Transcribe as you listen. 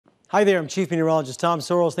Hi there, I'm Chief Meteorologist Tom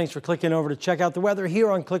Sorrells. Thanks for clicking over to check out the weather here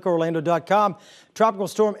on clickorlando.com. Tropical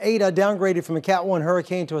Storm Eta downgraded from a Cat 1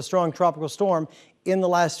 hurricane to a strong tropical storm in the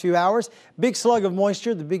last few hours. Big slug of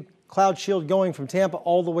moisture, the big cloud shield going from Tampa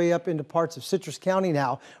all the way up into parts of Citrus County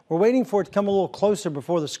now. We're waiting for it to come a little closer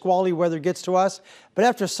before the squally weather gets to us. But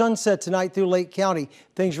after sunset tonight through Lake County,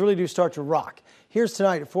 things really do start to rock. Here's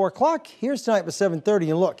tonight at 4 o'clock. Here's tonight at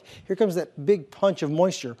 7:30. And look, here comes that big punch of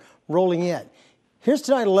moisture rolling in. Here's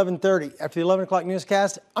tonight at 11:30. After the 11 o'clock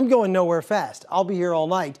newscast, I'm going nowhere fast. I'll be here all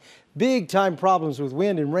night. Big time problems with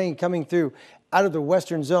wind and rain coming through out of the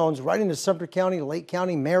western zones, right into Sumter County, Lake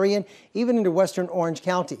County, Marion, even into western Orange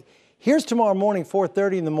County. Here's tomorrow morning,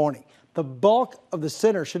 4:30 in the morning. The bulk of the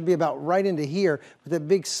center should be about right into here with that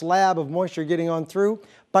big slab of moisture getting on through.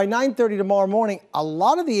 By 9:30 tomorrow morning, a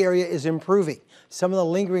lot of the area is improving. Some of the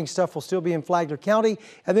lingering stuff will still be in Flagler County.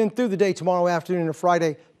 And then through the day tomorrow afternoon and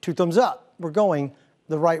Friday, 2 thumbs up. We're going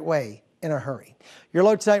the right way in a hurry. Your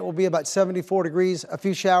low tonight will be about 74 degrees, a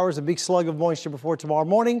few showers, a big slug of moisture before tomorrow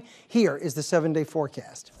morning. Here is the 7-day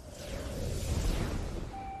forecast.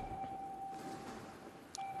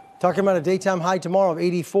 Talking about a daytime high tomorrow of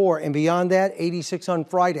 84 and beyond that, 86 on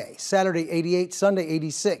Friday, Saturday 88, Sunday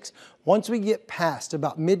 86. Once we get past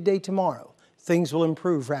about midday tomorrow, things will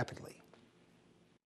improve rapidly.